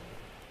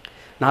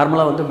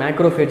 நார்மலாக வந்து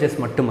மேக்ரோஃபேஜஸ்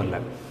மட்டுமல்ல,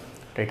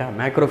 ரைட்டா?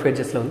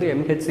 மேக்ரோஃபேஜஸில் வந்து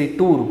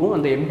MHC2 இருக்கும்.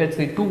 அந்த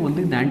MHC2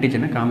 வந்து இந்த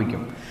ஆன்டிஜனை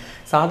காமிக்கும்.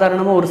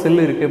 சாதாரணமாக ஒரு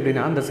செல்லு இருக்குது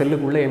அப்படின்னா அந்த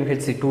செல்லுக்குள்ளே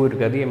MHC2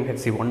 இருக்காது,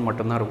 MHC1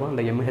 மட்டும்தான் இருக்கும்.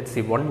 அந்த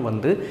MHC1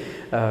 வந்து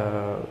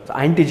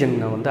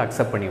ஆன்டிஜனை வந்து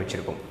அக்செப்ட் பண்ணி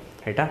வச்சுருக்கும்.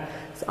 ரைட்டா?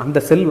 அந்த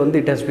செல் வந்து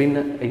it has been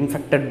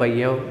infected by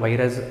a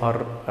virus R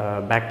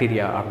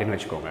bacteria அப்படின்னு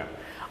வச்சுக்கோங்க.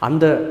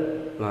 அந்த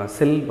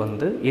செல்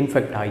வந்து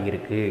இன்ஃபெக்ட்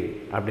ஆகியிருக்கு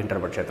அப்படின்ற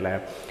பட்சத்தில்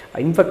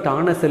இன்ஃபெக்ட்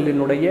ஆன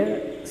செல்லினுடைய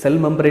செல்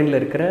மெம்பரேனில்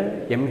இருக்கிற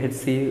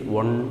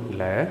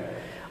MHC1ல்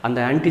அந்த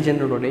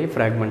ஆன்டிஜனுடைய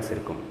ஃப்ராக்மெண்ட்ஸ்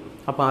இருக்கும்.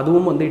 அப்போ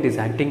அதுவும் வந்து it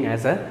is acting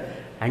as a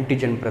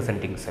antigen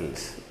presenting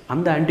cells.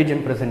 அந்த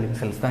ஆன்டிஜன் ப்ரெசென்டிங்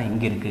செல்ஸ் தான்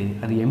இங்கே இருக்குது.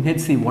 அது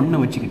MHC1-ஐ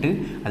வச்சுக்கிட்டு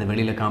அது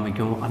வெளியில்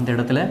காமிக்கும். அந்த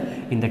இடத்துல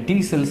இந்த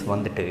T cells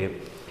வந்துட்டு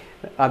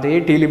அதே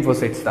T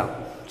lymphocytes தான்.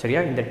 சரியா?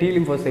 இந்த T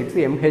lymphocytes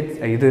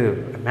இது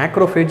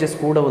மேக்ரோஃபேஜஸ்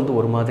கூட வந்து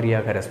ஒரு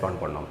மாதிரியாக ரெஸ்பாண்ட்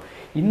பண்ணும்.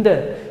 இந்த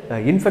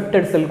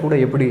இன்ஃபெக்டட் செல் கூட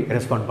எப்படி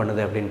ரெஸ்பாண்ட்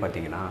பண்ணுது அப்படின்னு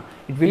பார்த்தீங்கன்னா,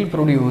 it will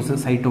produce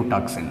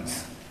சைட்டோடாக்சின்ஸ்.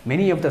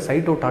 Many of the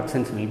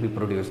சைட்டோடாக்சின்ஸ் will be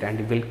produced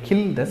and it will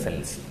kill the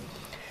cells.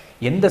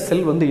 எந்த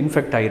செல் வந்து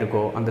இன்ஃபெக்ட்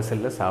ஆகிருக்கோ அந்த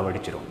செல்லை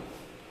சாவடிச்சிடும்.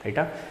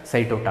 ரைட்டா?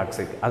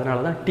 சைட்டோடாக்சிக். அதனால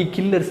தான் T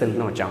killer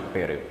செல்னு வச்சாங்க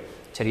பேர்.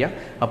 சரியா?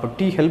 அப்போ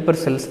T helper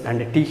cells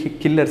and T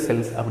killer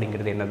cells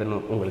அப்படிங்கிறது என்னதுன்னு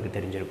உங்களுக்கு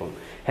தெரிஞ்சிருக்கும்.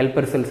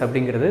 ஹெல்பர் செல்ஸ்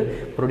அப்படிங்கிறது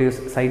produce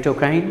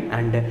cytokine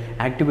and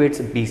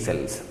activates B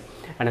cells.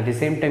 And at the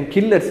same time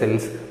killer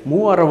cells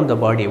move around the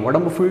பாடி.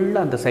 உடம்பு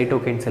ஃபுல்லாக அந்த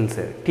cytokine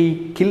cells T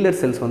killer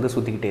cells வந்து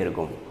சுற்றிக்கிட்டே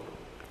இருக்கும்.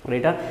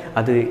 ரைட்டா?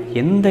 அது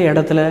எந்த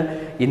இடத்துல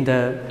இந்த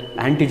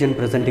ஆன்டிஜன்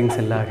ப்ரெசென்டிங்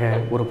செல்லாக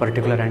ஒரு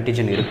பர்டிகுலர்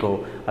ஆன்டிஜன் இருக்கோ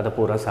அதை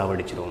பூரா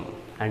சாவடிச்சிடும்.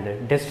 And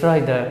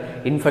destroy the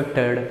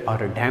infected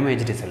R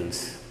damaged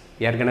cells.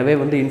 ஏற்கனவே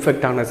வந்து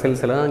இன்ஃபெக்ட் ஆன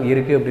செல்ஸ் எல்லாம்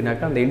இருக்குது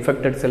அப்படின்னாக்கா அந்த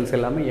இன்ஃபெக்டட் செல்ஸ்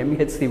எல்லாமே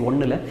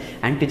MHC1ல்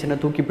ஆன்டிஜனை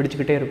தூக்கி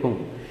பிடிச்சிக்கிட்டே இருக்கும்.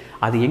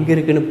 அது எங்கே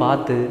இருக்குதுன்னு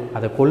பார்த்து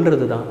அதை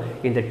கொல்றது தான்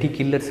இந்த T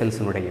killer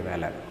செல்ஸினுடைய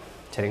வேலை.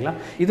 சரிங்களா?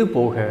 இது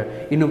போக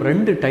இன்னும்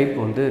 2 டைப்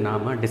வந்து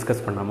நாம்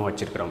டிஸ்கஸ் பண்ணாமல்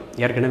வச்சுருக்கிறோம்.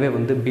 ஏற்கனவே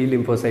வந்து B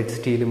lymphocytes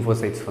T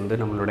lymphocytes வந்து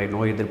நம்மளுடைய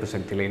நோய் எதிர்ப்பு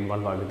சக்தியில்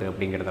இன்வால்வ் ஆகுது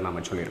அப்படிங்கிறத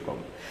நாம்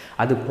சொல்லியிருக்கோம்.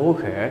 அது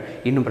போக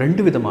இன்னும்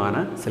 2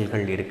 விதமான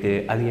செல்கள்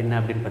இருக்குது. அது என்ன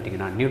அப்படின்னு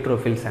பார்த்தீங்கன்னா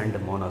நியூட்ரோஃபில்ஸ் அண்ட்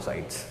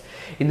மோனோசைட்ஸ்.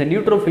 இந்த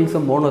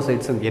நியூட்ரோஃபில்ஸும்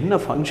மோனோசைட்ஸும் என்ன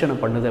ஃபங்க்ஷனை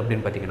பண்ணுது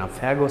அப்படின்னு பார்த்தீங்கன்னா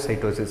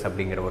ஃபேகோசைட்டோசிஸ்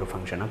அப்படிங்கிற ஒரு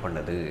ஃபங்க்ஷனை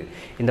பண்ணுது.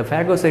 இந்த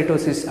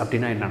ஃபேகோசைட்டோசிஸ்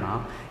அப்படின்னா என்னென்னா,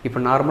 இப்போ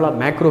நார்மலாக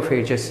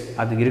மேக்ரோஃபேஜஸ்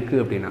அது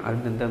இருக்குது அப்படின்னா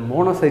அது இந்த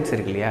மோனோசைட்ஸ்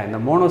இருக்கு இல்லையா, இந்த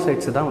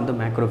மோனோசைட்ஸ் தான் வந்து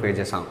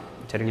மேக்ரோஃபேஜஸ் ஆகும்.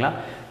 சரிங்களா?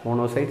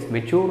 Monocytes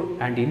mature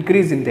and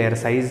increase in there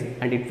size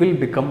and it will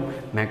become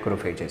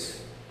macrophages.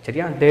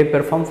 சரியா? தே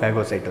பெர்ஃபார்ம்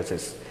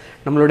ஃபேகோசைட்டோசிஸ்.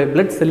 நம்மளுடைய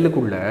பிளட்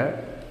செல்லுக்குள்ளே,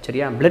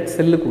 சரியா, பிளட்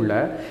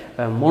செல்லுக்குள்ளே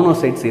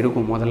மோனோசைட்ஸ்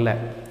இருக்கும் முதல்ல.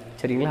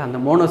 சரிங்களா? அந்த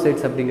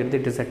மோனோசைட்ஸ் அப்படிங்கிறது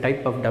it is a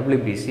type of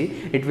WBC.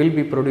 It will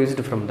be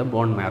produced from the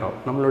phone மேரோ.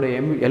 நம்மளுடைய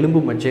எலும்பு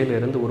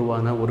மஜ்ஜையிலிருந்து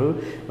உருவான ஒரு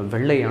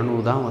வெள்ளை அணு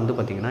தான் வந்து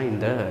பார்த்திங்கன்னா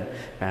இந்த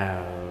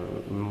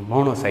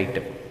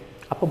மோனோசைட்டு.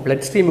 அப்போ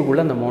பிளட்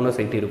ஸ்ட்ரீமுக்குள்ளே அந்த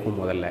மோனோசைட் இருக்கும்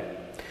முதல்ல.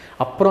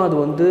 அப்புறம் அது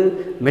வந்து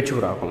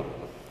மெச்சூர் ஆகும்.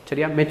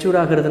 சரியா? மெச்சூர்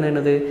ஆகிறதுனா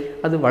என்னது?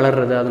 அது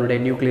வளர்றது, அதனுடைய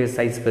நியூக்ளியஸ்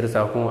சைஸ்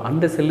பெருசாகும்,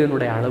 அந்த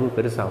செல்லினுடைய அளவு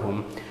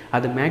பெருசாகும்.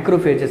 அது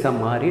மேக்ரோஃபேஜஸாக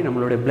மாறி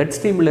நம்மளுடைய பிளட்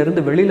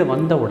ஸ்ட்ரீம்லேருந்து வெளியில்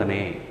வந்த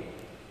உடனே,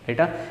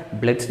 ரைட்டா,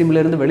 பிளட்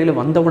ஸ்ட்ரீம்லேருந்து வெளியில்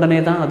வந்த உடனே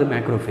தான் அது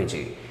மேக்ரோஃபேஜ்.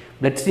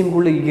 பிளட்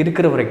ஸ்ட்ரீம்குள்ளே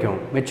இருக்கிற வரைக்கும்,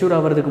 மெச்சூர்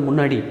ஆகிறதுக்கு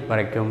முன்னாடி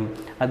வரைக்கும்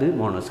அது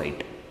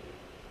மோனோசைட்.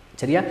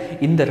 சரியா?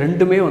 இந்த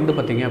ரெண்டுமே வந்து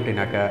பார்த்திங்க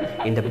அப்படின்னாக்கா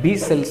இந்த பி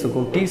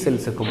செல்ஸுக்கும் டி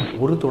செல்ஸுக்கும்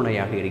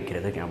உறுதுணையாக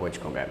இருக்கிறது. ஞாபகம்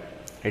வச்சுக்கோங்க.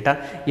 ரைட்டா?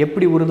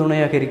 எப்படி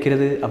உறுதுணையாக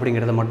இருக்கிறது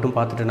அப்படிங்கிறத மட்டும்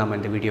பார்த்துட்டு நம்ம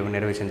இந்த வீடியோவை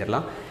நிறைவு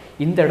செஞ்சிடலாம்.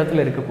 இந்த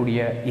இடத்துல இருக்கக்கூடிய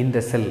இந்த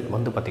செல்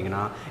வந்து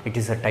பார்த்திங்கன்னா it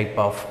is a type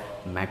of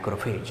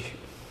macrophage.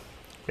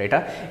 ரைட்டா?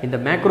 இந்த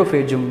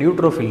மேக்ரோஃபேஜும்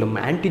நியூட்ரோஃபில்லும்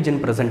ஆன்டிஜன்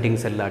ப்ரெசென்டிங்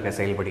செல்லாக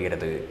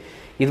செயல்படுகிறது.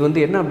 இது வந்து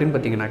என்ன அப்படின்னு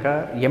பார்த்தீங்கன்னாக்கா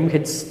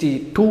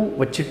MHC2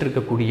 வச்சிட்டு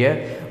இருக்கக்கூடிய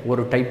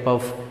ஒரு டைப்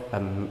ஆஃப்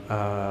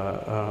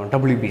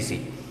WBC.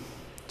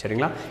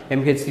 சரிங்களா?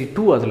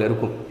 MHC2 அதில்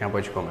இருக்கும். ஞாபகம்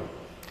வச்சுக்கோங்க.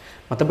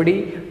 மற்றபடி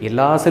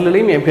எல்லா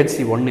செல்லுலேயும்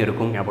MHC1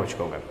 இருக்கும். ஞாபகம்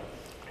வச்சுக்கோங்க.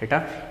 ரைட்டா?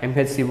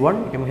 MHC1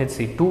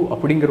 MHC2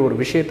 அப்படிங்கிற ஒரு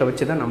விஷயத்தை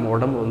வச்சு தான் நம்ம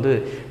உடம்பு வந்து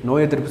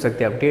நோய் எதிர்ப்பு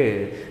சக்தி அப்படியே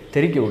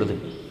தெறிக்க விடுது.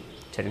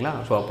 சரிங்களா?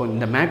 ஸோ அப்போ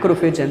இந்த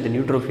மேக்ரோஃபேஜ் அண்ட்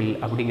நியூட்ரோஃபில்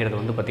அப்படிங்கிறது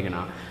வந்து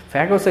பார்த்திங்கன்னா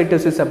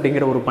ஃபேகோசைட்டோசிஸ்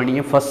அப்படிங்கிற ஒரு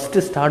பணியை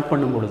ஃபஸ்ட்டு ஸ்டார்ட்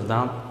பண்ணும்பொழுது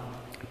தான்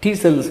T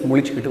செல்ஸ்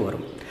முழிச்சுக்கிட்டு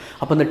வரும்.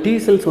 அப்போ அந்த T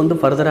செல்ஸ் வந்து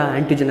ஃபர்தராக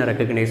ஆன்டிஜனை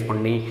ரெக்கக்னைஸ்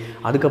பண்ணி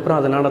அதுக்கப்புறம்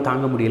அதனால்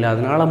தாங்க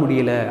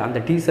முடியலை, அந்த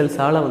T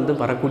செல்ஸால் வந்து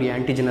வரக்கூடிய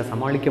ஆன்டிஜனை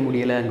சமாளிக்க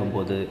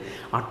முடியலைங்கும்போது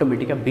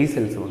ஆட்டோமேட்டிக்காக B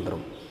செல்ஸ்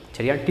வந்துடும்.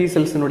 சரியா? T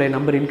செல்ஸினுடைய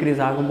number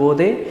increase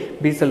ஆகும்போதே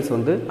B cells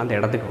வந்து அந்த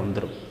இடத்துக்கு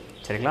வந்துடும்.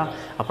 சரிங்களா?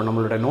 அப்போ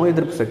நம்மளோட நோய்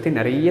எதிர்ப்பு சக்தி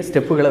நிறைய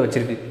ஸ்டெப்புகளை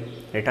வச்சுருக்கு.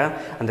 ரைட்டா?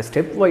 அந்த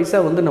ஸ்டெப்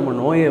வைஸாக வந்து நம்ம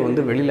நோயை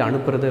வந்து வெளியில்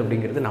அனுப்புறது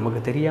அப்படிங்கிறது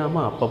நமக்கு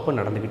தெரியாமல் அப்பப்போ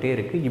நடந்துக்கிட்டே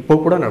இருக்குது. இப்போ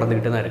கூட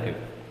நடந்துக்கிட்டு தான் இருக்குது.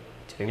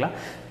 சரிங்களா?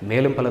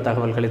 மேலும் பல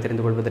தகவல்களை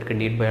தெரிந்து கொள்வதற்கு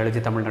நீட் பயாலஜி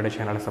தமிழ்நாடு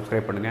சேனலை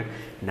சப்ஸ்கிரைப் பண்ணுங்கள்.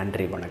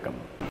 நன்றி, வணக்கம்.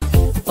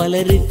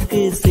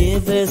 பலருக்கு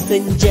சேவை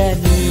செஞ்ச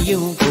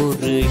நீயும்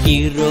ஒரு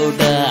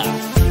ஹீரோடா.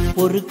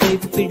 ஒரு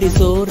கைப்பிடி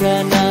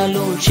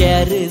சோறானாலும்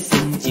ஷேர்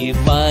செஞ்சு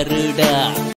பாருடா.